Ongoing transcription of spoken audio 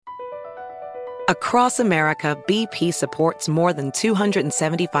Across America, BP supports more than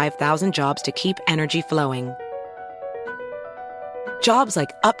 275,000 jobs to keep energy flowing. Jobs like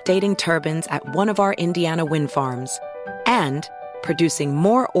updating turbines at one of our Indiana wind farms and producing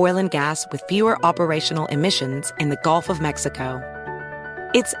more oil and gas with fewer operational emissions in the Gulf of Mexico.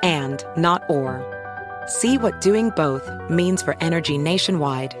 It's and, not or. See what doing both means for energy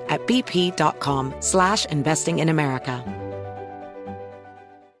nationwide at bp.com/investing in America.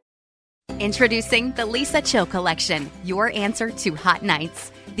 Introducing the Lisa Chill Collection, your answer to hot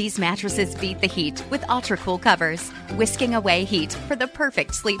nights. These mattresses beat the heat with ultra-cool covers, whisking away heat for the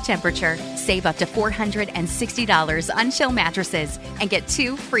perfect sleep temperature. Save up to $460 on Chill mattresses and get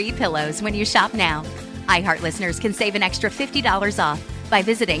 2 free pillows when you shop now. iHeart listeners can save an extra $50 off by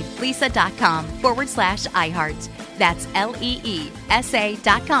visiting lisa.com/iHeart. That's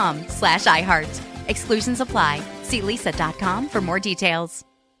LEESA.com/iHeart. Exclusions apply. See lisa.com for more details.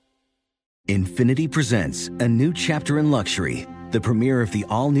 Infiniti presents a new chapter in luxury, the premiere of the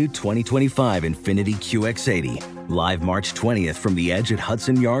all-new 2025 Infiniti QX80, live March 20th from the Edge at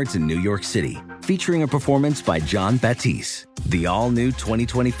Hudson Yards in New York City, featuring a performance by John Batiste. The all-new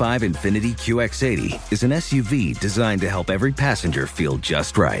 2025 Infiniti QX80 is an SUV designed to help every passenger feel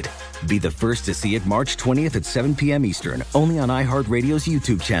just right. Be the first to see it March 20th at 7 p.m. Eastern, only on iHeartRadio's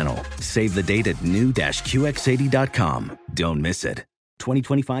YouTube channel. Save the date at new-QX80.com. Don't miss it.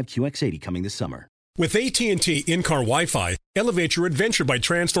 2025 QX80 coming this summer. With AT&T in-car Wi-Fi, elevate your adventure by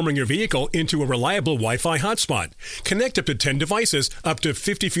transforming your vehicle into a reliable Wi-Fi hotspot. Connect up to 10 devices up to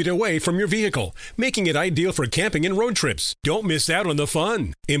 50 feet away from your vehicle, making it ideal for camping and road trips. Don't miss out on the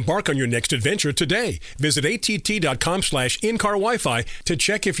fun. Embark on your next adventure today. Visit att.com/in-car Wi-Fi to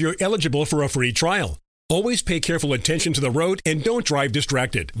check if you're eligible for a free trial. Always pay careful attention to the road and don't drive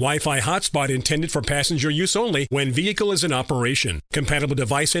distracted. Wi-Fi hotspot intended for passenger use only when vehicle is in operation. Compatible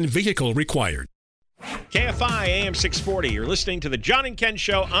device and vehicle required. KFI AM 640. You're listening to the John and Ken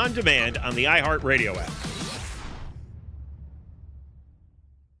Show on demand on the iHeartRadio app.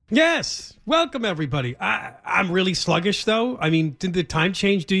 Yes. Welcome, everybody. I'm really sluggish, though. I mean, did the time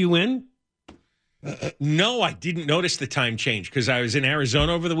change do you in? No, I didn't notice the time change because I was in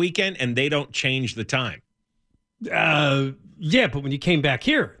Arizona over the weekend, and they don't change the time. Yeah, but when you came back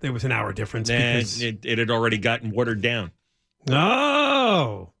here, there was an hour difference. Because... It had already gotten watered down.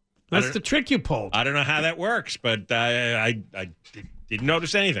 Oh, that's the trick you pulled. I don't know how that works, but I didn't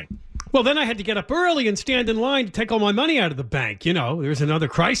notice anything. Well, then I had to get up early and stand in line to take all my money out of the bank. You know, there's another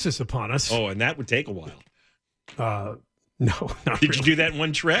crisis upon us. Oh, and that would take a while. No, not Did really. you do that in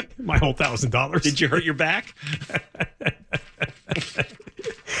one trip? My whole $1,000. Did you hurt your back?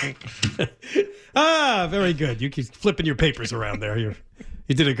 Very good. You keep flipping your papers around there. You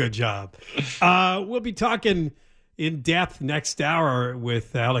did a good job. We'll be talking in depth next hour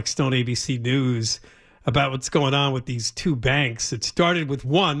with Alex Stone, ABC News, about what's going on with these two banks. It started with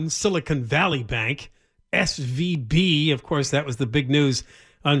one, Silicon Valley Bank, SVB. Of course, that was the big news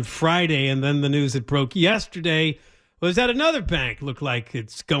on Friday. And then the news that broke yesterday was that another bank looked like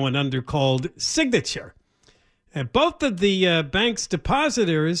it's going under called Signature. And both of the bank's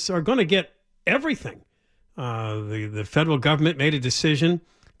depositors are going to get everything. The federal government made a decision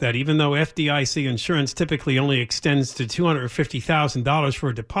that even though FDIC insurance typically only extends to $250,000 for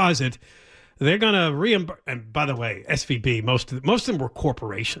a deposit, they're going to reimburse. And by the way, SVB, most of them were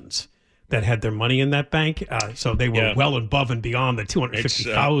corporations that had their money in that bank. So they were well above and beyond the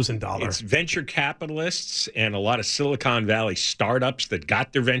 $250,000. It's venture capitalists and a lot of Silicon Valley startups that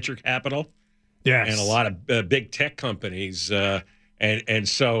got their venture capital. Yes. And a lot of big tech companies. And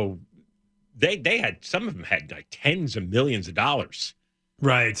so they had, some of them had like tens of millions of dollars.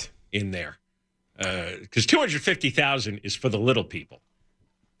 Right. In there. Because $250,000 is for the little people.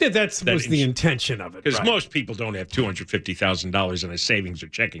 Yeah, that was the intention of it. Because most people don't have $250,000 in a savings or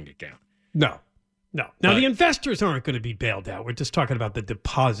checking account. No. Now, the investors aren't going to be bailed out. We're just talking about the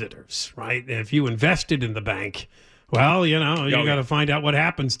depositors, right? If you invested in the bank, well, you got to find out what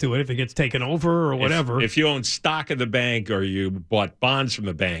happens to it if it gets taken over or whatever. If you own stock of the bank or you bought bonds from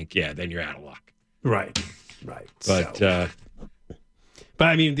the bank, then you're out of luck. Right. But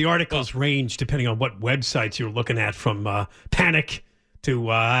I mean, the articles range depending on what websites you're looking at, from panic to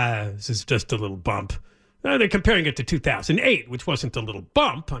this is just a little bump. They're comparing it to 2008, which wasn't a little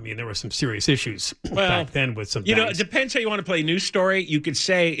bump. I mean, there were some serious issues back then with some banks. It depends how you want to play news story. You could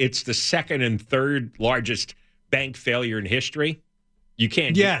say it's the second and third largest bank failure in history. You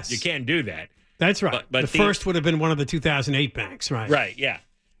can't do that. That's right. But the first would have been one of the 2008 banks, right? Right, yeah.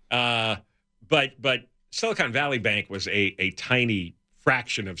 But Silicon Valley Bank was a tiny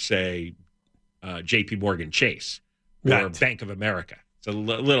fraction of, say, J.P. Morgan Chase or Bank of America. It's a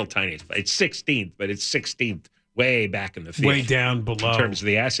little tiny. It's 16th, but it's 16th way back in the field. Way down below. In terms of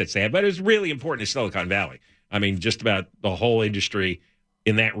the assets they have. But it's really important to Silicon Valley. I mean, just about the whole industry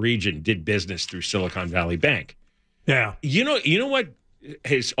in that region did business through Silicon Valley Bank. Yeah. You know what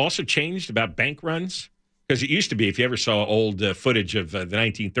has also changed about bank runs? Because it used to be, if you ever saw old footage of the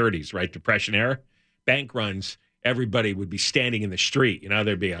 1930s, right, Depression era, bank runs, everybody would be standing in the street. You know,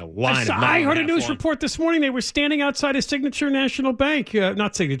 there'd be a line of I heard a news report this morning. They were standing outside of Signature National Bank,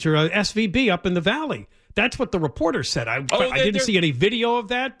 not Signature, SVB up in the Valley. That's what the reporter said. I didn't see any video of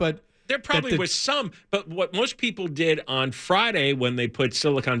that, but... There probably was some, but what most people did on Friday when they put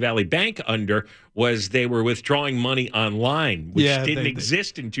Silicon Valley Bank under was they were withdrawing money online, which didn't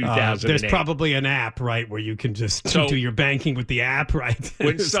exist in 2008. There's probably an app, right, where you can just do your banking with the app, right?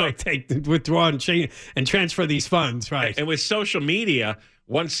 Withdraw and change and transfer these funds, right? And with social media,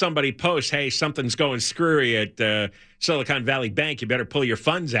 once somebody posts, hey, something's going screwy at Silicon Valley Bank, you better pull your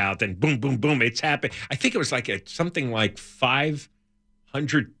funds out, then boom, boom, boom, it's happened. I think it was like something like $500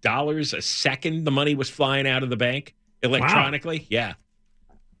 a second the money was flying out of the bank electronically. Wow. Yeah.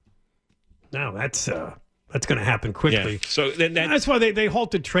 No, that's going to happen quickly. Yeah. So then that's why they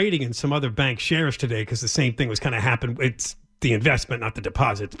halted trading in some other bank shares today, because the same thing was kind of happened. It's the investment, not the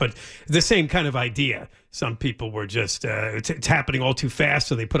deposits, but the same kind of idea. Some people were just it's happening all too fast,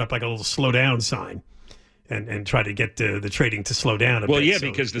 so they put up like a little slow down sign and try to get the trading to slow down a bit. Well, yeah,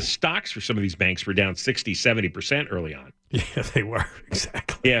 because the stocks for some of these banks were down 60, 70% early on. Yeah, they were.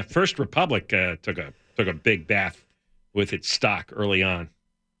 Exactly. Yeah, First Republic took a big bath with its stock early on.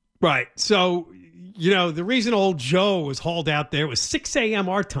 Right. So, the reason old Joe was hauled out there was 6 a.m.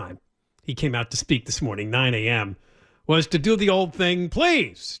 our time. He came out to speak this morning, 9 a.m., was to do the old thing.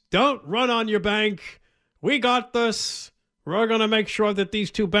 Please don't run on your bank. We got this. We're going to make sure that these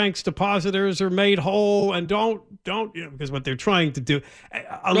two banks' depositors are made whole, and don't, because what they're trying to do,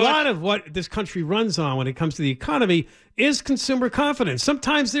 a lot of what this country runs on when it comes to the economy is consumer confidence.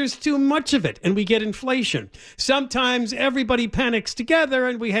 Sometimes there's too much of it, and we get inflation. Sometimes everybody panics together,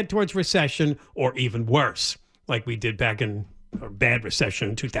 and we head towards recession, or even worse, like we did back in a bad recession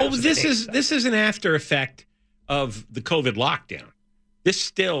in 2008. Oh, this is an after effect of the COVID lockdown. This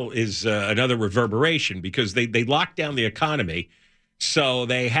still is another reverberation because they locked down the economy, so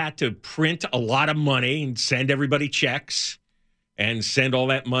they had to print a lot of money and send everybody checks and send all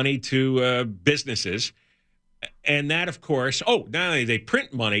that money to businesses. And that, of course, not only they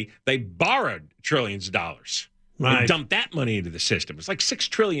print money, they borrowed trillions of dollars and dumped that money into the system. It's like $6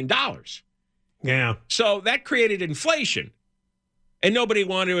 trillion. Yeah. So that created inflation. And nobody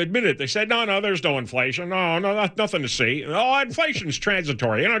wanted to admit it. They said, no, there's no inflation. No, nothing to see. Oh, inflation's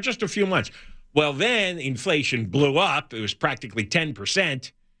transitory, just a few months. Well, then inflation blew up. It was practically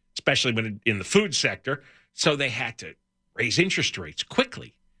 10%, especially when in the food sector. So they had to raise interest rates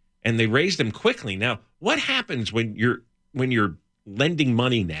quickly, and they raised them quickly. Now, what happens when you're lending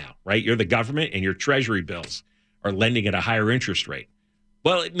money now, right? You're the government, and your treasury bills are lending at a higher interest rate.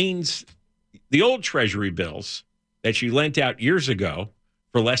 Well, it means the old treasury bills that you lent out years ago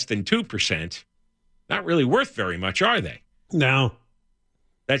for less than 2%, not really worth very much, are they? No.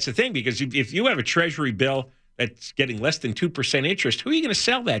 That's the thing, because if you have a treasury bill that's getting less than 2% interest, who are you going to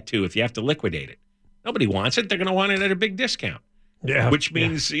sell that to if you have to liquidate it? Nobody wants it. They're going to want it at a big discount. Yeah. Which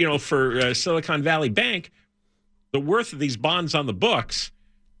means, for Silicon Valley Bank, the worth of these bonds on the books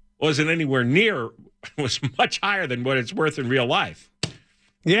was much higher than what it's worth in real life.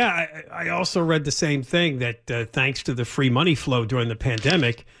 Yeah, I also read the same thing, that thanks to the free money flow during the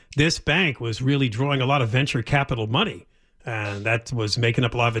pandemic, this bank was really drawing a lot of venture capital money. And that was making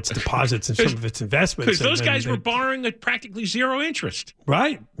up a lot of its deposits and some of its investments. Because those guys were borrowing at practically zero interest.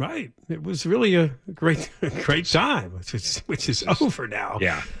 Right. It was really a great time, which is over now.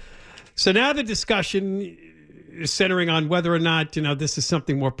 Yeah. So now the discussion is centering on whether or not, this is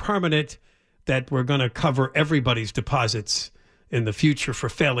something more permanent, that we're going to cover everybody's deposits in the future for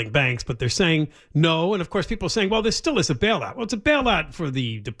failing banks, but they're saying no. And of course, people are saying, well, there still is a bailout. Well, it's a bailout for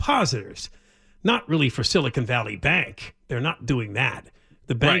the depositors, not really for Silicon Valley Bank. They're not doing that.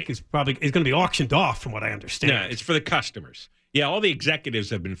 The bank is going to be auctioned off, from what I understand. Yeah, it's for the customers. Yeah, all the executives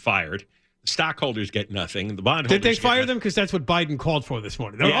have been fired. The stockholders get nothing. The bondholders did they fire them? Because that's what Biden called for this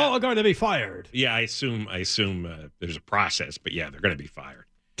morning. They're all going to be fired. Yeah, I assume there's a process, but yeah, they're going to be fired.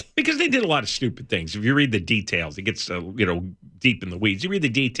 Because they did a lot of stupid things. If you read the details, it gets deep in the weeds. You read the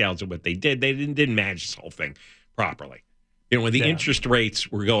details of what they did. They didn't manage this whole thing properly. When the interest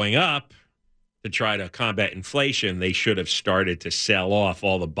rates were going up to try to combat inflation, they should have started to sell off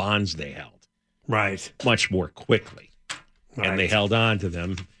all the bonds they held. Right. Much more quickly. Right. And they held on to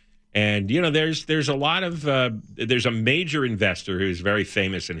them. And, there's a lot of there's a major investor who's very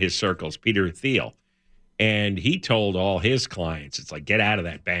famous in his circles, Peter Thiel. And he told all his clients, it's like, get out of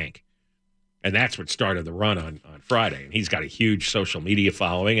that bank. And that's what started the run on Friday. And he's got a huge social media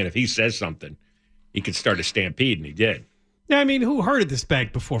following. And if he says something, he could start a stampede. And he did. Yeah, I mean, who heard of this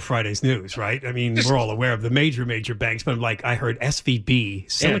bank before Friday's news, right? I mean, we're all aware of the major banks, but I'm like, I heard SVB,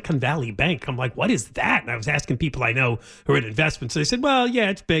 Silicon Valley Bank. I'm like, what is that? And I was asking people I know who are in investments. They said, well, yeah,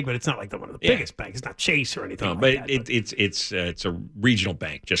 it's big, but it's not like one of the biggest banks. It's not Chase or anything like that. It's a regional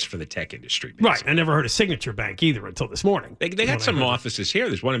bank just for the tech industry. Basically. Right. I never heard of Signature Bank either until this morning. They got some offices here.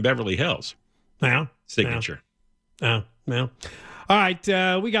 There's one in Beverly Hills. Yeah. Signature. Yeah. All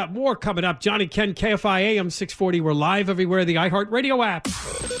right, we got more coming up. John and Ken, KFI AM 640. We're live everywhere, the iHeartRadio app.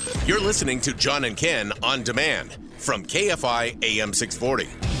 You're listening to John and Ken on demand from KFI AM 640.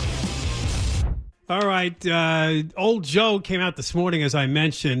 All right, old Joe came out this morning, as I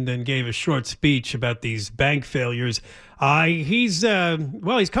mentioned, and gave a short speech about these bank failures. He's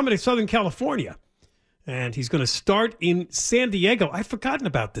coming to Southern California, and he's going to start in San Diego. I've forgotten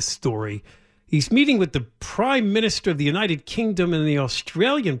about this story. He's meeting with the Prime Minister of the United Kingdom and the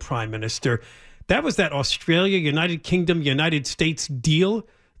Australian Prime Minister. That was that Australia, United Kingdom, United States deal,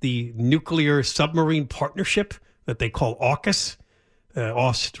 the nuclear submarine partnership that they call AUKUS.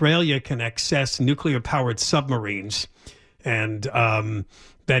 Australia can access nuclear-powered submarines, and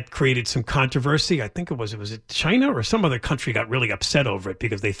that created some controversy. I think it was China or some other country got really upset over it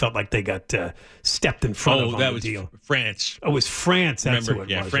because they felt like they got stepped in front of on the deal. France. Oh, it was France. That's who it was.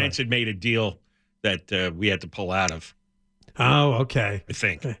 Yeah, France had made a deal that we had to pull out of. Oh, okay. I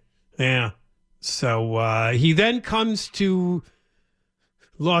think. Yeah. So he then comes to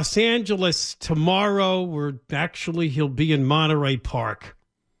Los Angeles tomorrow, where actually he'll be in Monterey Park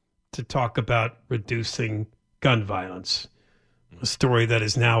to talk about reducing gun violence. A story that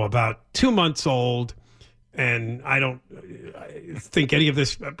is now about 2 months old. And I think any of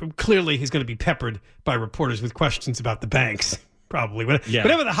this, clearly he's going to be peppered by reporters with questions about the banks, probably.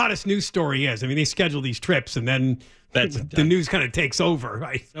 Whatever the hottest news story is. I mean, they schedule these trips and then the news kind of takes over,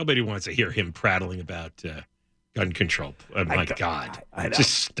 right? Nobody wants to hear him prattling about gun control. Oh, my God. I know.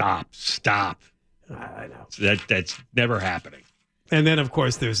 Just stop. I know. That's never happening. And then, of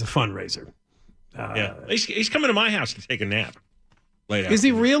course, there's a fundraiser. He's coming to my house to take a nap. Is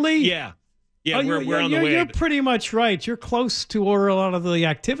he really? Yeah. Yeah, we're on the way. You're pretty much right. You're close to where a lot of the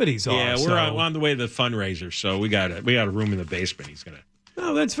activities are. Yeah, we're on the way to the fundraiser, so we got a room in the basement. He's going to.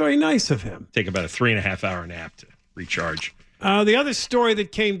 Oh, that's very nice of him. Take about a 3.5-hour nap to recharge. The other story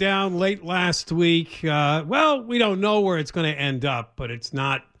that came down late last week, we don't know where it's going to end up, but it's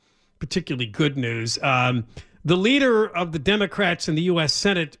not particularly good news. The leader of the Democrats in the U.S.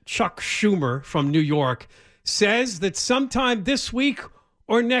 Senate, Chuck Schumer from New York, says that sometime this week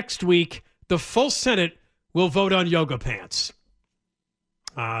or next week, the full Senate will vote on yoga pants.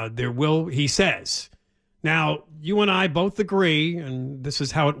 He says. Now, you and I both agree, and this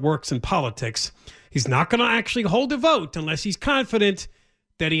is how it works in politics, he's not going to actually hold a vote unless he's confident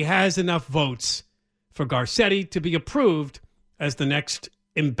that he has enough votes for Garcetti to be approved as the next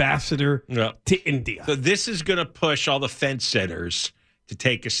ambassador to India. So this is going to push all the fence sitters to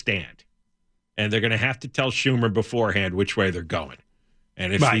take a stand. And they're going to have to tell Schumer beforehand which way they're going.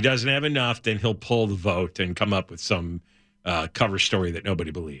 And if he doesn't have enough, then he'll pull the vote and come up with some cover story that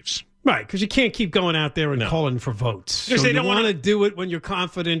nobody believes. Right, because you can't keep going out there and calling for votes. Because they don't want to do it when you're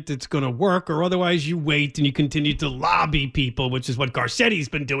confident it's going to work, or otherwise you wait and you continue to lobby people, which is what Garcetti's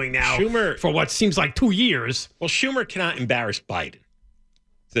been doing now for what seems like 2 years. Well, Schumer cannot embarrass Biden.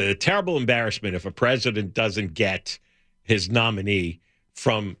 It's a terrible embarrassment if a president doesn't get his nominee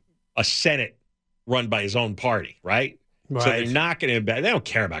from a Senate run by his own party, right? So they're not going to embarrass. They don't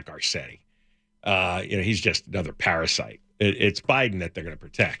care about Garcetti. He's just another parasite. It's Biden that they're going to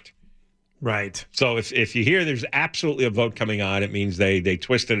protect. Right. So if you hear there's absolutely a vote coming on, it means they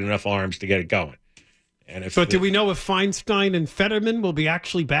twisted enough arms to get it going. But do we know if Feinstein and Fetterman will be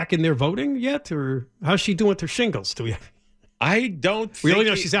actually back in there voting yet, or how's she doing with her shingles? I don't. We only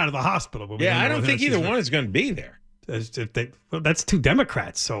know she's out of the hospital. But I don't think either one is going to be there. That's two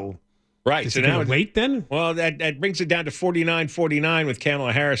Democrats, so. Right. So now wait then? Well, that brings it down to 49-49 with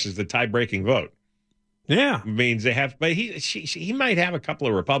Kamala Harris as the tie-breaking vote. Yeah. It means they have, but he might have a couple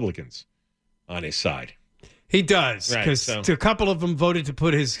of Republicans on his side. He does, because a couple of them voted to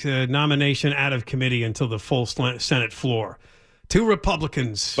put his nomination out of committee until the full Senate floor. 2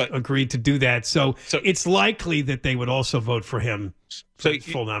 Republicans agreed to do that, so it's likely that they would also vote for him for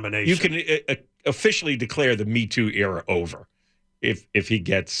full nomination. You can officially declare the Me Too era over if he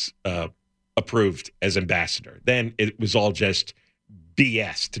gets approved as ambassador. Then it was all just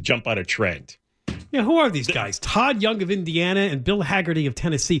BS to jump on a trend. Yeah, who are these guys? Todd Young of Indiana and Bill Haggerty of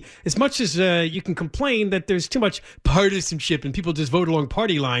Tennessee. As much as you can complain that there's too much partisanship and people just vote along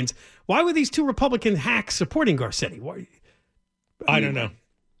party lines, why were these two Republican hacks supporting Garcetti? Why? I don't know.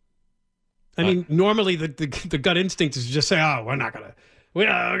 I mean, normally the gut instinct is to just say, "Oh, we're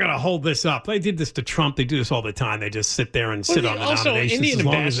gonna hold this up." They did this to Trump. They do this all the time. They just sit there and sit on the nominations as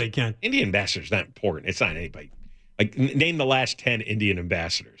long as they can. Indian ambassador's not important. It's not anybody. Like, name the last 10 Indian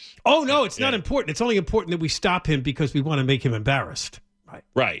ambassadors. Oh, no, it's not important. It's only important that we stop him because we want to make him embarrassed.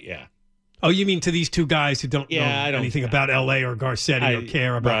 Right, yeah. Oh, you mean to these two guys who don't know anything about L.A. or Garcetti or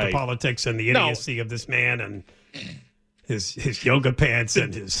care about the politics and the idiocy of this man and his yoga pants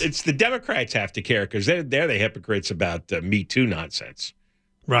and his... It's the Democrats have to care because they're the hypocrites about Me Too nonsense.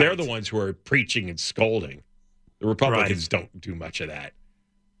 Right. They're the ones who are preaching and scolding. The Republicans don't do much of that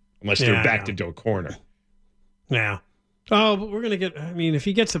unless they're backed into a corner. Yeah. Oh, but we're going to get, I mean, if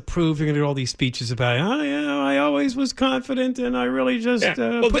he gets approved, you're going to get all these speeches about, I always was confident and I really just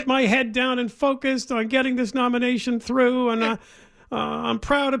put my head down and focused on getting this nomination through. And I'm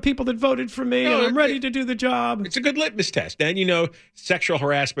proud of people that voted for me and I'm ready to do the job. It's a good litmus test. And, sexual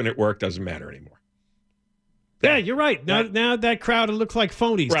harassment at work doesn't matter anymore. Yeah, you're right. Now that crowd looks like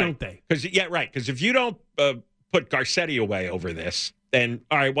phonies, don't they? Because if you don't put Garcetti away over this, then,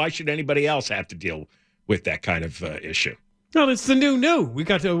 all right, why should anybody else have to deal with that kind of issue? No, it's the new. We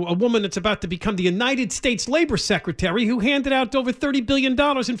got a woman that's about to become the United States Labor Secretary who handed out over $30 billion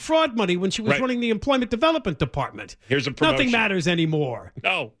in fraud money when she was running the Employment Development Department. Here's a promotion. Nothing matters anymore.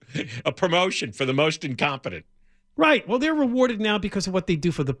 No, a promotion for the most incompetent. Right. Well, they're rewarded now because of what they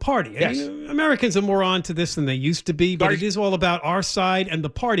do for the party. Yes. I mean, Americans are more on to this than they used to be, but it is all about our side and the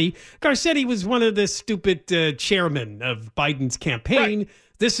party. Garcetti was one of the stupid chairmen of Biden's campaign. Right.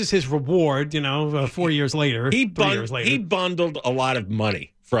 This is his reward, 4 years later, 3 years later. He bundled a lot of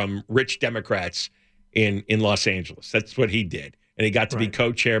money from rich Democrats in Los Angeles. That's what he did. And he got to be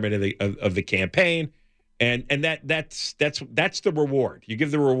co-chairman of the campaign. And that's the reward. You give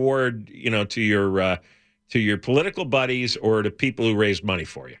the reward, to your political buddies or to people who raised money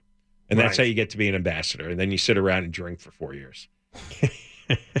for you. And that's how you get to be an ambassador. And then you sit around and drink for 4 years.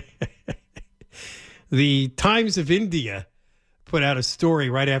 The Times of India put out a story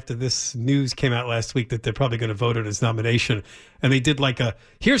right after this news came out last week that they're probably going to vote on his nomination. And they did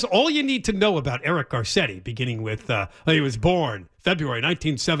here's all you need to know about Eric Garcetti, beginning with, he was born February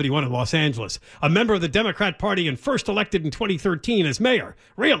 1971 in Los Angeles, a member of the Democrat Party and first elected in 2013 as mayor,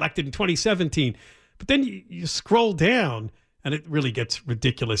 reelected in 2017. But then you scroll down and it really gets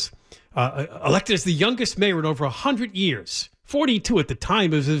ridiculous. Elected as the youngest mayor in over 100 years. 42 at the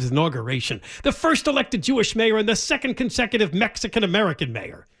time of his inauguration, the first elected Jewish mayor and the second consecutive Mexican-American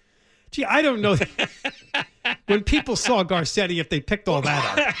mayor. Gee, I don't know when people saw Garcetti if they picked all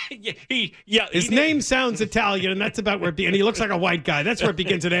that up. His name sounds Italian, and that's about where it begins. And he looks like a white guy. That's where it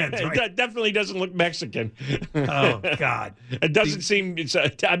begins and ends. Right? It definitely doesn't look Mexican. Oh, God. It doesn't seem,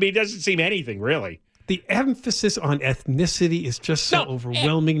 it doesn't seem anything, really. The emphasis on ethnicity is just so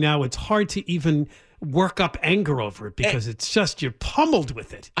overwhelming now. It's hard to even work up anger over it because it's just, you're pummeled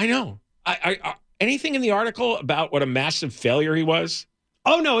with it. I know. Anything in the article about what a massive failure he was?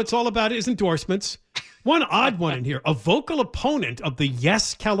 Oh, no, it's all about his endorsements. One odd one in here, a vocal opponent of the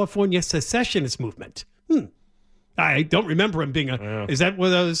Yes California secessionist movement. I don't remember him being is that one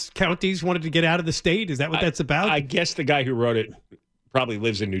of those counties wanted to get out of the state? Is that what that's about? I guess the guy who wrote it probably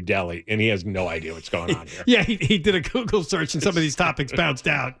lives in New Delhi, and he has no idea what's going on here. Yeah, he did a Google search, and some of these topics bounced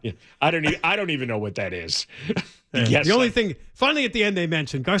out. Yeah. I don't even know what that is. The only thing, finally at the end they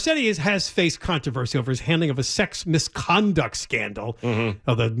mentioned, Garcetti has faced controversy over his handling of a sex misconduct scandal.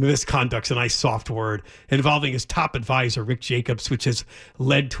 Oh, the misconduct's a nice soft word, involving his top advisor, Rick Jacobs, which has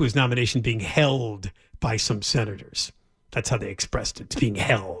led to his nomination being held by some senators. That's how they expressed it, being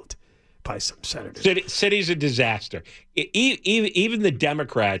held by some senators. City's a disaster. Even the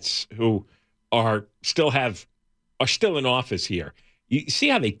Democrats who are still in office here, you see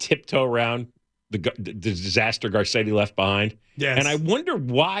how they tiptoe around the disaster Garcetti left behind? Yes. And I wonder,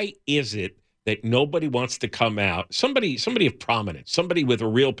 why is it that nobody wants to come out, somebody of prominence, somebody with a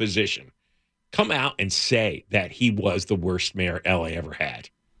real position, come out and say that he was the worst mayor LA ever had?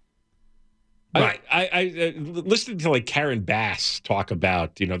 Right. I listened to Karen Bass talk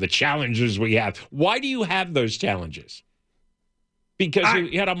about, the challenges we have. Why do you have those challenges? Because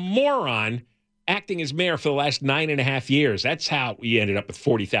you had a moron acting as mayor for the last 9.5 years. That's how we ended up with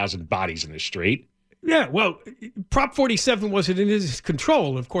 40,000 bodies in the street. Yeah, well, Prop 47 wasn't in his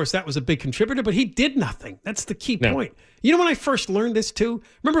control. Of course, that was a big contributor, but he did nothing. That's the key point. You know when I first learned this, too?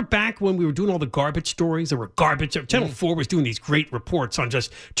 Remember back when we were doing all the garbage stories? There were garbage. Channel 4 was doing these great reports on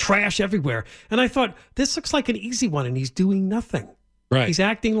just trash everywhere. And I thought, this looks like an easy one, and he's doing nothing. Right. He's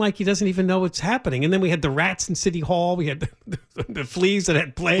acting like he doesn't even know what's happening. And then we had the rats in City Hall. We had the fleas that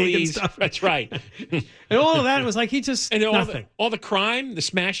had plague and stuff. That's right. And all of that was like he just nothing. All the crime, the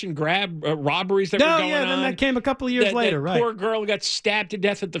smash and grab robberies that were going on. Then that came a couple of years later, right? Poor girl got stabbed to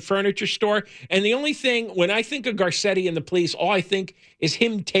death at the furniture store. And the only thing, when I think of Garcetti and the police, all I think is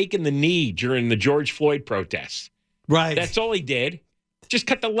him taking the knee during the George Floyd protests. Right. That's all he did. Just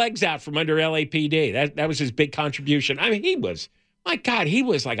cut the legs out from under LAPD. That was his big contribution. I mean, he was like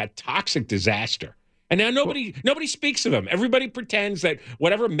a toxic disaster. And now nobody speaks of him. Everybody pretends that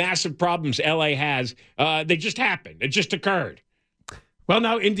whatever massive problems LA has, they just happened. It just occurred. Well,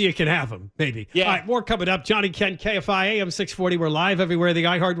 now India can have him, maybe. Yeah. All right, more coming up. Johnny Ken, KFI AM 640. We're live everywhere, the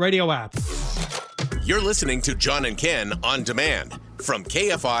iHeartRadio app. You're listening to John and Ken on demand from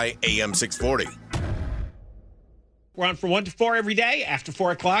KFI AM 640. We're on from 1 to 4 every day. After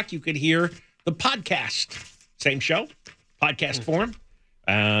 4 o'clock, you could hear the podcast. Same show, podcast form,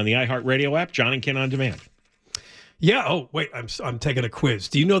 on the iHeartRadio app, John and Ken on demand. Yeah. Oh, wait. I'm taking a quiz.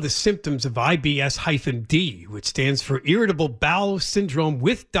 Do you know the symptoms of IBS-D, which stands for irritable bowel syndrome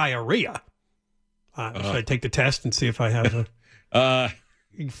with diarrhea? Should I take the test and see if I have a...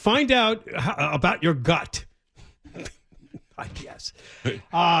 Find out about your gut. IBS.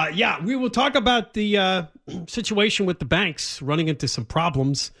 Yeah, we will talk about the situation with the banks running into some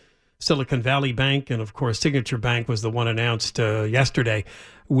problems. Silicon Valley Bank and, of course, Signature Bank was the one announced yesterday.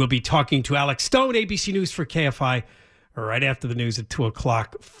 We'll be talking to Alex Stone, ABC News for KFI, right after the news at 2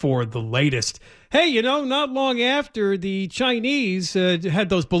 o'clock for the latest. Hey, you know, not long after the Chinese had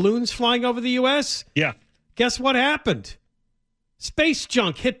those balloons flying over the U.S., yeah, guess what happened? Space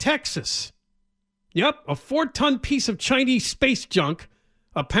junk hit Texas. Yep, a 4-ton piece of Chinese space junk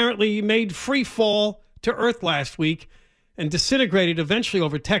apparently made free fall to Earth last week and disintegrated eventually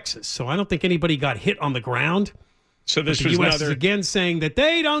over Texas. So I don't think anybody got hit on the ground. So this the was U.S. is again saying that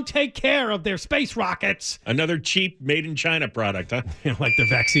they don't take care of their space rockets. Another cheap made-in-China product, huh? Like the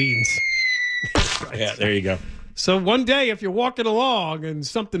vaccines. Right. Yeah, there you go. So one day, if you're walking along and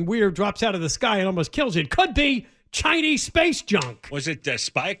something weird drops out of the sky and almost kills you, it could be Chinese space junk. Was it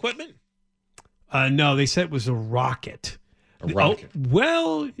spy equipment? No, they said it was a rocket. A rocket. Oh,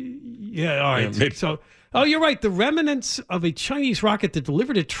 well, yeah, all right. Yeah, so, you're right. The remnants of a Chinese rocket that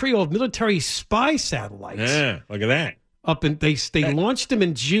delivered a trio of military spy satellites. Yeah, look at that. They launched them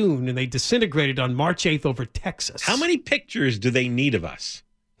in June, and they disintegrated on March 8th over Texas. How many pictures do they need of us?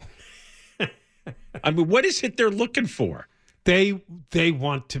 I mean, what is it they're looking for? They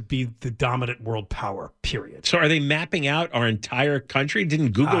want to be the dominant world power, period. So are they mapping out our entire country?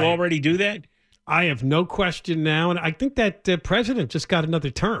 Didn't Google already do that? I have no question now, and I think that president just got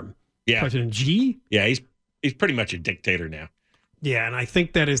another term. Yeah. President Xi? Yeah, he's pretty much a dictator now. Yeah, and I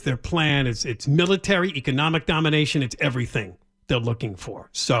think that is their plan. It's military, economic domination. It's everything they're looking for.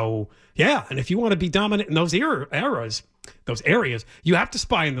 So, yeah, and if you want to be dominant in those areas, you have to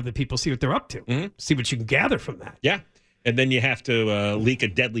spy on other people, see what they're up to, see what you can gather from that. Yeah, and then you have to leak a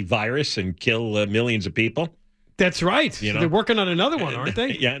deadly virus and kill millions of people. That's right. So they're working on another one, aren't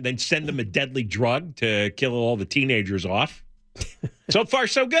they? Yeah, and then send them a deadly drug to kill all the teenagers off. So far,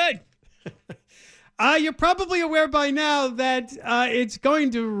 so good. You're probably aware by now that it's going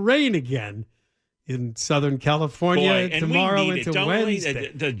to rain again in Southern California tomorrow into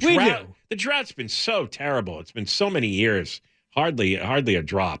Wednesday. The drought's been so terrible. It's been so many years. Hardly a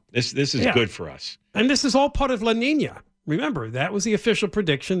drop. This is good for us. And this is all part of La Nina. Remember, that was the official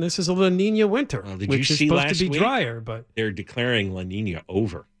prediction. This is a La Nina winter, which is supposed to be drier. But they're declaring La Nina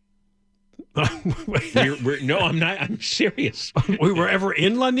over. No, I'm not. I'm serious. We were ever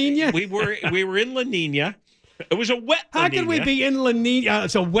in La Nina? We were in La Nina. It was a wet La Nina. How could we be in La Nina?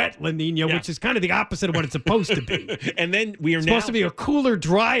 It's a wet La Nina, which is kind of the opposite of what it's supposed to be. And then it's supposed to be a cooler,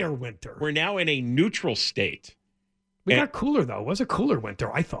 drier winter. We're now in a neutral state. We got cooler, though. It was a cooler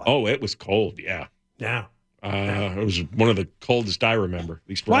winter, I thought. Oh, it was cold, yeah. Yeah. It was one of the coldest I remember. At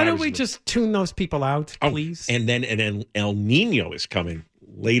least why don't we just tune those people out, please? And then El Nino is coming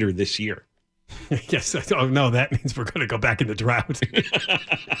later this year. Yes. Oh, no, that means we're going to go back in the drought.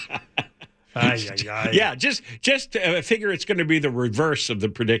 Yeah, just figure it's going to be the reverse of the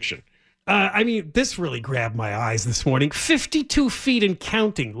prediction. I mean, this really grabbed my eyes this morning. 52 feet and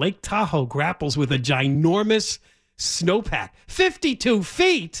counting. Lake Tahoe grapples with a ginormous snowpack. 52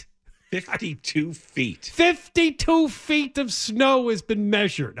 feet? 52 feet. 52 feet of snow has been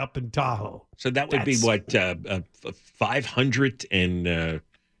measured up in Tahoe. So that would be what, 500 and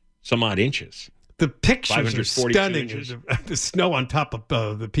some odd inches. The pictures are 542 stunning. inches. The snow on top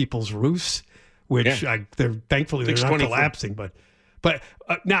of the people's roofs, which they're thankfully they're not collapsing. But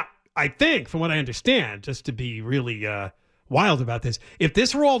now I think, from what I understand, just to be really wild about this, if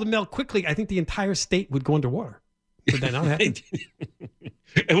this were all to melt quickly, I think the entire state would go underwater. Would that not happen?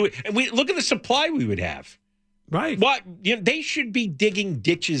 and we look at the supply we would have. Right. What they should be digging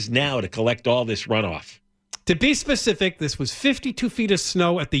ditches now to collect all this runoff. To be specific, this was 52 feet of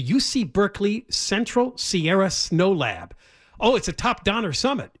snow at the UC Berkeley Central Sierra Snow Lab. Oh, it's a top Donner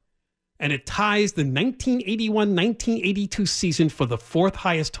Summit. And it ties the 1981-1982 season for the fourth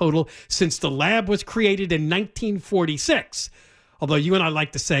highest total since the lab was created in 1946. Although you and I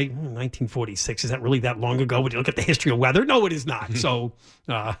like to say, 1946, is that really that long ago? Would you look at the history of weather? No, it is not. So,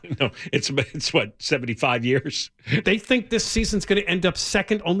 no, it's what, 75 years? They think this season's going to end up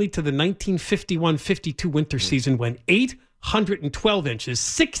second only to the 1951-52 winter season when 812 inches,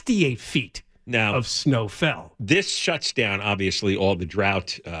 68 feet of snow fell. This shuts down, obviously, all the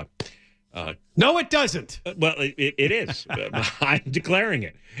drought. No, it doesn't. Well, it is. I'm declaring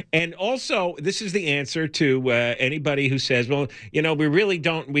it. And also, this is the answer to anybody who says, well, we really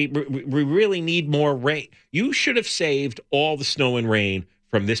don't, we really need more rain. You should have saved all the snow and rain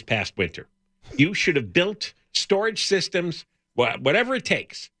from this past winter. You should have built storage systems, whatever it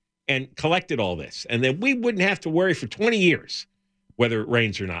takes, and collected all this. And then we wouldn't have to worry for 20 years whether it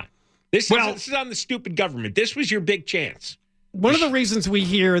rains or not. This is on the stupid government. This was your big chance. One of the reasons we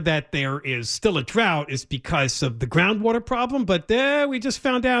hear that there is still a drought is because of the groundwater problem, but we just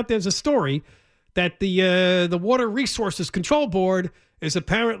found out there's a story that the Water Resources Control Board is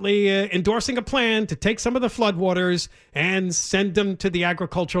apparently endorsing a plan to take some of the floodwaters and send them to the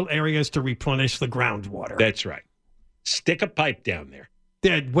agricultural areas to replenish the groundwater. That's right. Stick a pipe down there.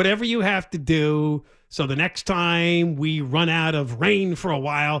 Whatever you have to do, so the next time we run out of rain for a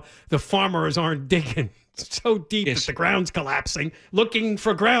while, the farmers aren't digging so deep that the ground's collapsing, looking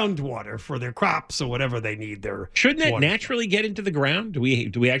for groundwater for their crops or whatever they need. Shouldn't that naturally get into the ground? Do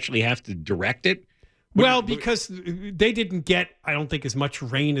we actually have to direct it? Well, because they didn't get, I don't think, as much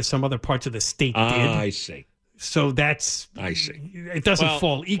rain as some other parts of the state did. I see. So I see. It doesn't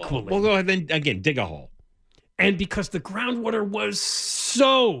fall equally. We'll go ahead and again dig a hole. And because the groundwater was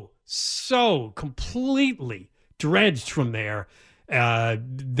so completely dredged from there,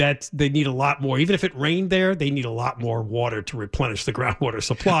 that they need a lot more. Even if it rained there, they need a lot more water to replenish the groundwater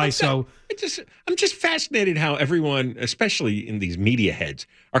supply. So I'm just fascinated how everyone, especially in these media heads,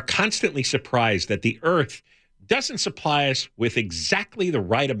 are constantly surprised that the Earth doesn't supply us with exactly the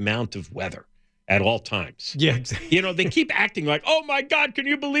right amount of weather at all times. Yeah, exactly. They keep acting like, oh my God, can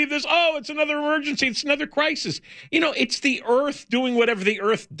you believe this? Oh, it's another emergency. It's another crisis. It's the Earth doing whatever the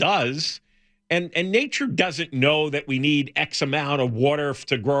Earth does. And nature doesn't know that we need X amount of water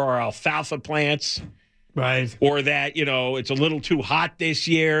to grow our alfalfa plants. Right. Or that, it's a little too hot this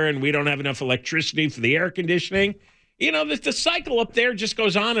year and we don't have enough electricity for the air conditioning. The cycle up there just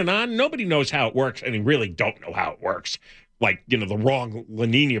goes on and on. Nobody knows how it works, and they really don't know how it works. Like, the wrong La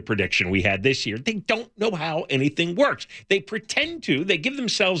Nina prediction we had this year. They don't know how anything works. They pretend to. They give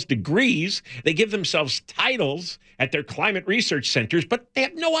themselves degrees. They give themselves titles at their climate research centers, but they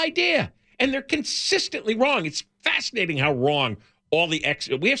have no idea. And they're consistently wrong. It's fascinating how wrong we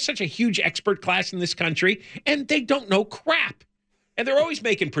have such a huge expert class in this country, and they don't know crap. And they're always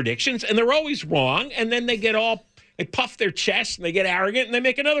making predictions, and they're always wrong. And then they puff their chest, and they get arrogant, and they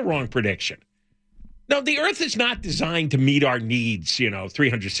make another wrong prediction. No, the Earth is not designed to meet our needs,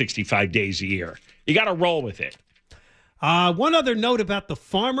 365 days a year. You got to roll with it. One other note about the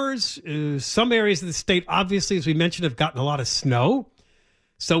farmers. Some areas of the state, obviously, as we mentioned, have gotten a lot of snow.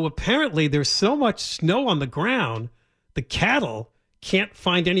 So apparently there's so much snow on the ground, the cattle can't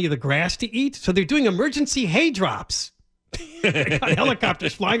find any of the grass to eat. So they're doing emergency hay drops. They got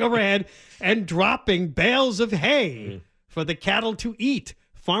helicopters flying overhead and dropping bales of hay for the cattle to eat.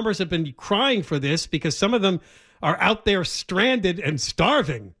 Farmers have been crying for this because some of them are out there stranded and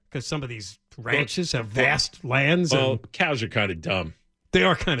starving because some of these ranches have vast lands. Well, cows are kind of dumb. They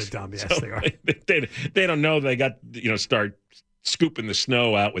are kind of dumb, yes, they are. They don't know they got, start scooping the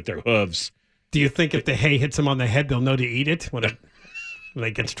snow out with their hooves. Do you think if the hay hits them on the head, they'll know to eat it when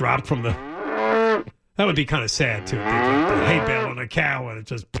it gets dropped from the... That would be kind of sad, too. The hay bale on a cow and it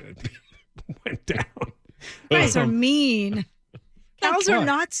just went down. You guys are mean. Cows are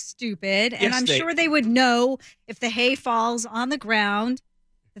not stupid, and I'm sure they would know if the hay falls on the ground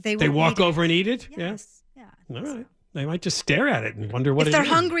that they would walk over and eat it? Yes. Yeah. All right. They might just stare at it and wonder what it is. If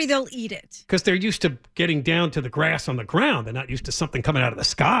they're hungry, they'll eat it. Because they're used to getting down to the grass on the ground. They're not used to something coming out of the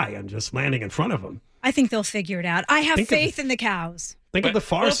sky and just landing in front of them. I think they'll figure it out. I have faith in the cows. Think of the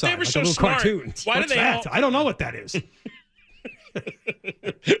Far Side, like a little cartoon. Why do they that? I don't know what that is.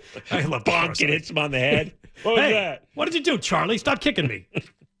 I love bonk and hits him on the head. What was that? What did you do, Charlie? Stop kicking me.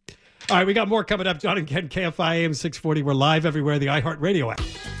 All right, we got more coming up. John and Ken, KFI AM 640. We're live everywhere, the iHeartRadio app.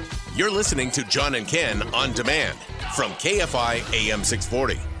 You're listening to John and Ken on demand from KFI AM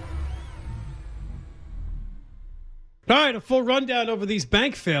 640. All right, a full rundown over these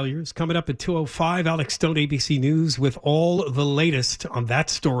bank failures coming up at 2:05. Alex Stone, ABC News, with all the latest on that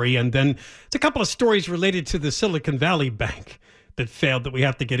story. And then it's a couple of stories related to the Silicon Valley Bank that failed that we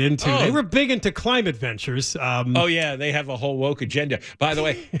have to get into. Oh. They were big into climate ventures. Oh, yeah, they have a whole woke agenda. By the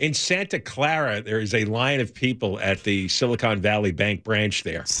way, in Santa Clara, there is a line of people at the Silicon Valley Bank branch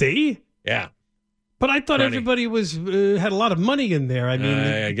there. See? Yeah. But I thought everybody was had a lot of money in there. I mean,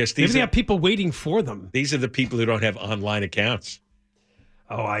 I guess maybe they have people waiting for them. These are the people who don't have online accounts.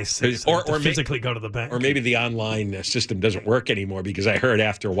 Oh, I see. So or physically go to the bank. Or maybe the online system doesn't work anymore, because I heard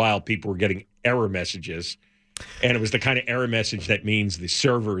after a while people were getting error messages. And it was the kind of error message that means the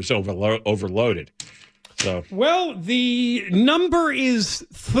server is overloaded. So, well, the number is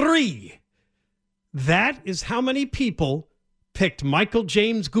 3. That is how many people picked Michael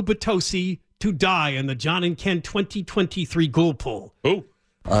James Gubitosi to die in the John and Ken 2023 Ghoul Pool. Who?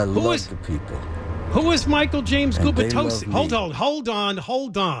 I love the people. Who is Michael James And Gubitosi? they love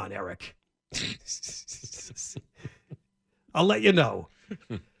Hold on, Eric. I'll let you know.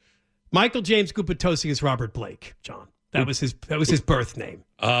 Michael James Gubitosi is Robert Blake, John. That was his birth name.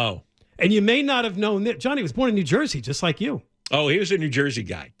 Oh. And you may not have known that. Johnny was born in New Jersey, just like you. Oh, he was a New Jersey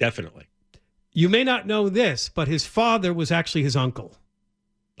guy, definitely. You may not know this, but his father was actually his uncle.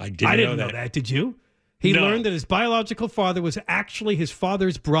 I didn't know that. Did you? He learned that his biological father was actually his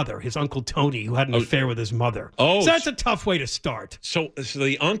father's brother, his Uncle Tony, who had an affair with his mother. Oh. So that's a tough way to start. So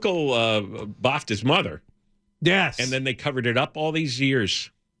the uncle boffed his mother. Yes. And then they covered it up all these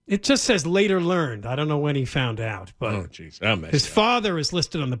years. It just says later learned. I don't know when he found out. But oh, jeez. His father is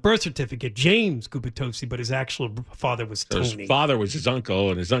listed on the birth certificate, James Gubitosi, but his actual father was Tony. His father was his uncle,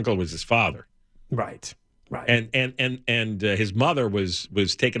 and his uncle was his father. Right. And his mother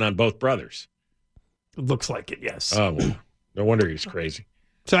was taking on both brothers. It looks like it, yes. Oh, well, no wonder he was crazy.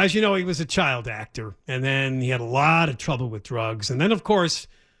 So as you know, he was a child actor, and then he had a lot of trouble with drugs. And then, of course,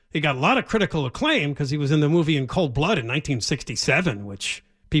 he got a lot of critical acclaim because he was in the movie In Cold Blood in 1967, which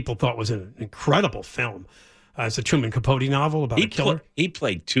people thought was an incredible film. It's a Truman Capote novel about a killer. He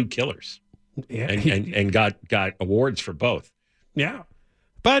played 2 killers, yeah, and got awards for both. Yeah.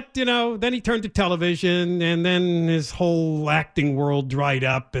 But, then he turned to television, and then his whole acting world dried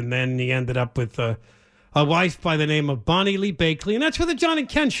up, and then he ended up with a wife by the name of Bonnie Lee Bakley, and that's where the John and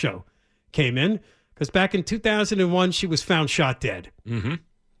Ken show came in, because back in 2001, she was found shot dead.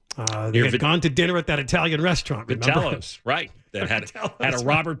 Mm-hmm. They had gone to dinner at that Italian restaurant, remember? Vitello's, right, that had a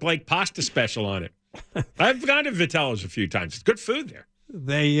Robert Blake pasta special on it. I've gone to Vitello's a few times. It's good food there.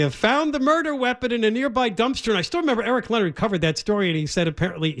 They found the murder weapon in a nearby dumpster, and I still remember Eric Leonard covered that story, and he said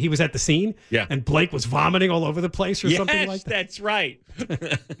apparently he was at the scene, and Blake was vomiting all over the place or something like that. That's right.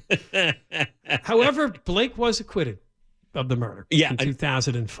 However, Blake was acquitted of the murder in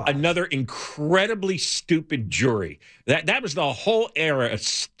 2005. Another incredibly stupid jury. That was the whole era of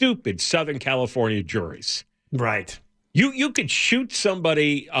stupid Southern California juries. Right. You could shoot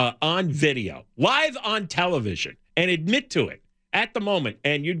somebody on video, live on television, and admit to it at the moment,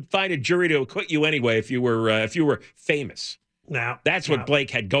 and you'd find a jury to acquit you anyway if you were famous. That's what Blake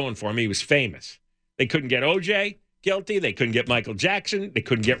had going for him. He was famous. They couldn't get O.J. guilty. They couldn't get Michael Jackson. They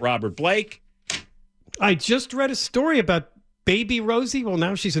couldn't get Robert Blake. I just read a story about baby Rosie. Well,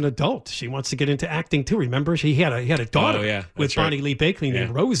 now she's an adult. She wants to get into acting too. Remember, he had a daughter with Bonnie Lee Bakley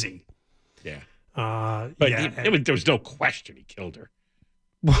named Rosie. Yeah. But there was no question he killed her.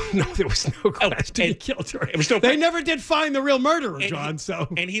 Well, no, there was no question he killed her. They never did find the real murderer, John.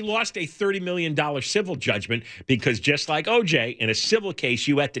 And he lost a $30 million civil judgment because, just like O.J., in a civil case,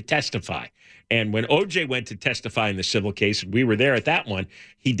 you had to testify. And when O.J. went to testify in the civil case, and we were there at that one,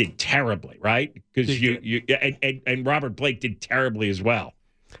 he did terribly, right? Because and Robert Blake did terribly as well.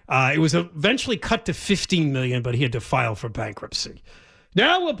 It was eventually cut to $15 million, but he had to file for bankruptcy.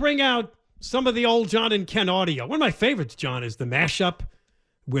 Now we'll bring out some of the old John and Ken audio. One of my favorites, John, is the mashup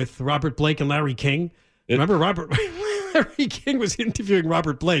with Robert Blake and Larry King. Remember Larry King was interviewing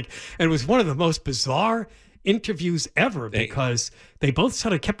Robert Blake, and it was one of the most bizarre, interviews ever because they both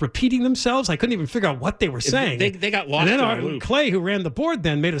sort of kept repeating themselves. I couldn't even figure out what they were saying. They got lost in a loop. Clay, who ran the board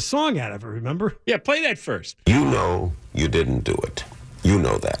then, made a song out of it, remember? Yeah, play that first. You know you didn't do it. You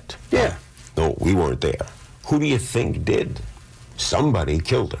know that. Yeah. No, we weren't there. Who do you think did? Somebody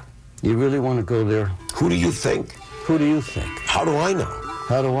killed her. You really want to go there? Who do you think? Who do you think? How do I know?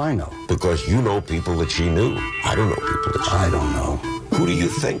 How do I know? Because you know people that she knew. I don't know people that she knew. I don't know. Who do you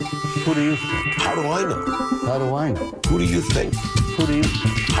think? Who do you think? How do I know? How do I know? Who do you think? Who do you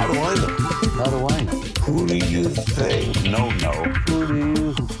think? How do I know? How do I know? Who do you think? No. Who do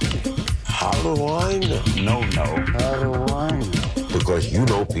you think? How do I know? No. How do I know? Because you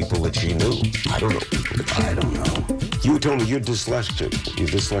know people that she knew. I don't know people that she knew. I don't know. You told me you're dyslexic. You're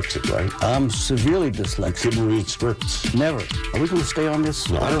dyslexic, right? I'm severely dyslexic. Couldn't read scripts. Never. Are we going to stay on this?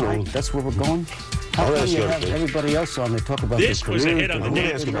 No, I don't know. That's where we're going? How come you have everybody else on? They talk about this their was careers, a hit on the I'm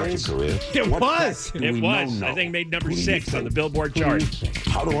dance. ask about your career. It was. It was. I think made number 6 on the Billboard chart.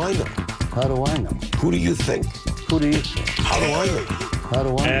 How do I know? How do I know? Who do you think? Who do you think? How do I know? How do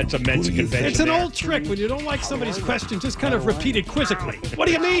I know? That's a men's convention. It's an old trick. When you don't like somebody's question, just kind of repeat it quizzically. What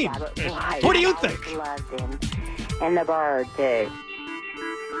do you mean? Who do you think? And the bird, too.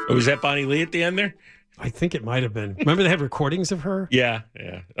 Oh, was that Bonnie Lee at the end there? I think it might have been. Remember they had recordings of her? Yeah.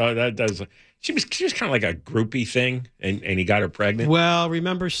 Oh, that does. She was kind of like a groupie thing, and he got her pregnant. Well,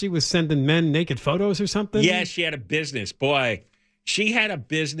 remember she was sending men naked photos or something? Yeah, she had a business. Boy, she had a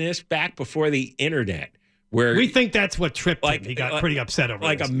business back before the internet. Where we think that's what tripped him. He got pretty upset over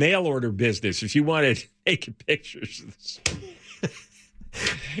like this. a mail order business. If you wanted naked pictures of this.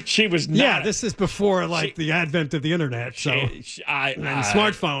 She was not. Yeah, this is before the advent of the internet. So and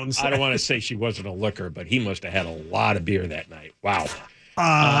smartphones. I don't want to say she wasn't a looker, but he must have had a lot of beer that night. Wow.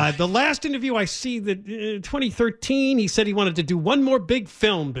 The last interview I see, that 2013, he said he wanted to do one more big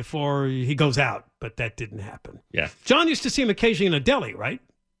film before he goes out, but that didn't happen. Yeah. John used to see him occasionally in a deli, right?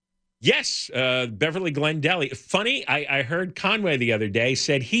 Yes, Beverly Glen Deli. Funny, I heard Conway the other day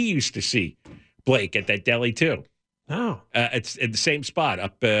said he used to see Blake at that deli too. Oh. It's at the same spot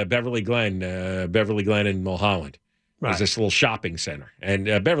up Beverly Glen in Mulholland. Right. There's this little shopping center. And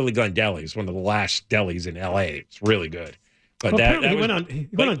Beverly Glen Deli is one of the last delis in L.A. It's really good. But well, he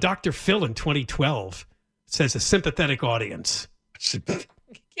went on Dr. Phil in 2012. It says a sympathetic audience.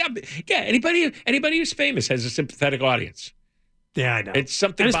 Yeah. Anybody who's famous has a sympathetic audience. Yeah, I know. It's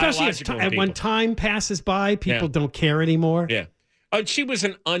something and especially biological. when time passes by, people don't care anymore. Yeah. She was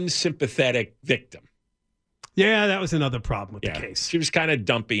an unsympathetic victim. Yeah, that was another problem with the case. She was kind of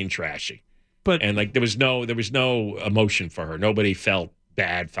dumpy and trashy. But there was no emotion for her. Nobody felt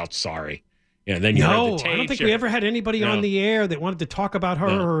bad, felt sorry. Yeah, then you heard the tapes. I don't think we ever had anybody on the air that wanted to talk about her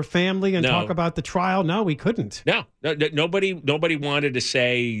or her family and talk about the trial. No, we couldn't. No, nobody wanted to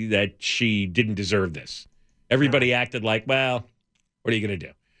say that she didn't deserve this. Everybody acted like, well, what are you going to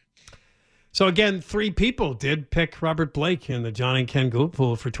do? So, again, 3 people did pick Robert Blake in the John and Ken Gould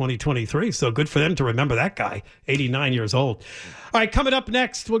Pool for 2023. So good for them to remember that guy, 89 years old. All right, coming up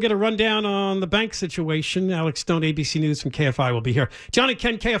next, we'll get a rundown on the bank situation. Alex Stone, ABC News from KFI will be here. John and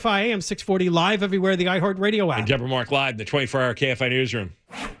Ken, KFI AM 640, live everywhere, the iHeartRadio app. And Deborah Mark live in the 24-hour KFI newsroom.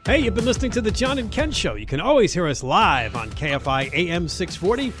 Hey, you've been listening to the John and Ken Show. You can always hear us live on KFI AM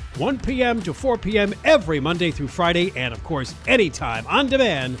 640, 1 p.m. to 4 p.m. every Monday through Friday, and, of course, anytime on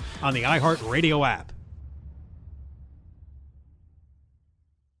demand on the iHeartRadio app.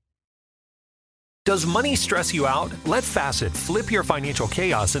 Does money stress you out? Let Facet flip your financial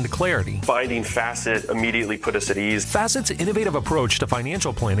chaos into clarity. Finding Facet immediately put us at ease. Facet's innovative approach to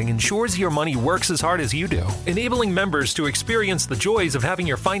financial planning ensures your money works as hard as you do, enabling members to experience the joys of having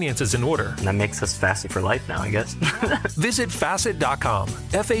your finances in order. And that makes us Facet for life now, I guess. Visit Facet.com,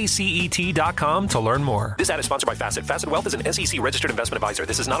 FACET.com to learn more. This ad is sponsored by Facet. Facet Wealth is an SEC registered investment advisor.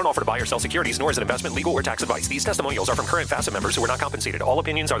 This is not an offer to buy or sell securities, nor is it investment, legal, or tax advice. These testimonials are from current Facet members who are not compensated. All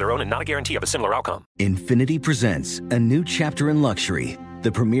opinions are their own and not a guarantee of a similar outcome. Infiniti presents a new chapter in luxury,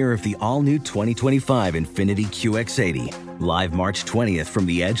 the premiere of the all-new 2025 Infiniti QX80, live March 20th from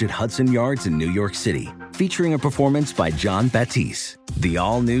the Edge at Hudson Yards in New York City, featuring a performance by John Batiste. The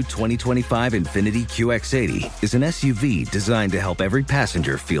all-new 2025 Infiniti QX80 is an SUV designed to help every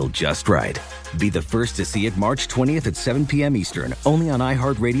passenger feel just right. Be the first to see it March 20th at 7 p.m. Eastern, only on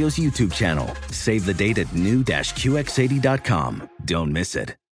iHeartRadio's YouTube channel. Save the date at new-QX80.com. Don't miss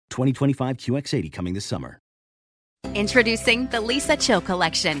it. 2025 QX80 coming this summer. Introducing the Lisa Chill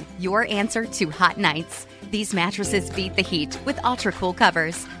Collection, your answer to hot nights. These mattresses beat the heat with ultra-cool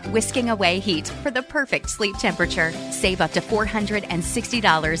covers, whisking away heat for the perfect sleep temperature. Save up to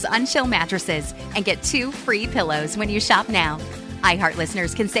 $460 on Chill mattresses and get 2 free pillows when you shop now. iHeart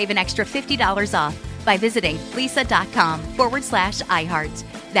listeners can save an extra $50 off by visiting leesa.com/iHeart.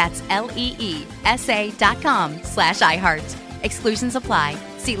 That's LEESA.com/iHeart. Exclusions apply.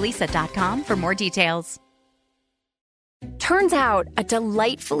 See leesa.com for more details. Turns out a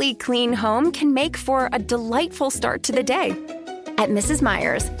delightfully clean home can make for a delightful start to the day. At Mrs.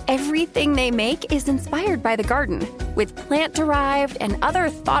 Meyer's, everything they make is inspired by the garden. With plant-derived and other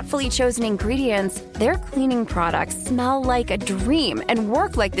thoughtfully chosen ingredients, their cleaning products smell like a dream and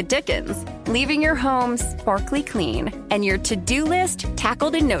work like the Dickens, leaving your home sparkly clean and your to-do list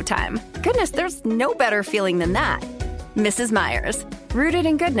tackled in no time. Goodness, there's no better feeling than that. Mrs. Meyer's, rooted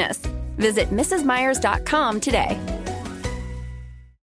in goodness. Visit mrsmeyers.com today.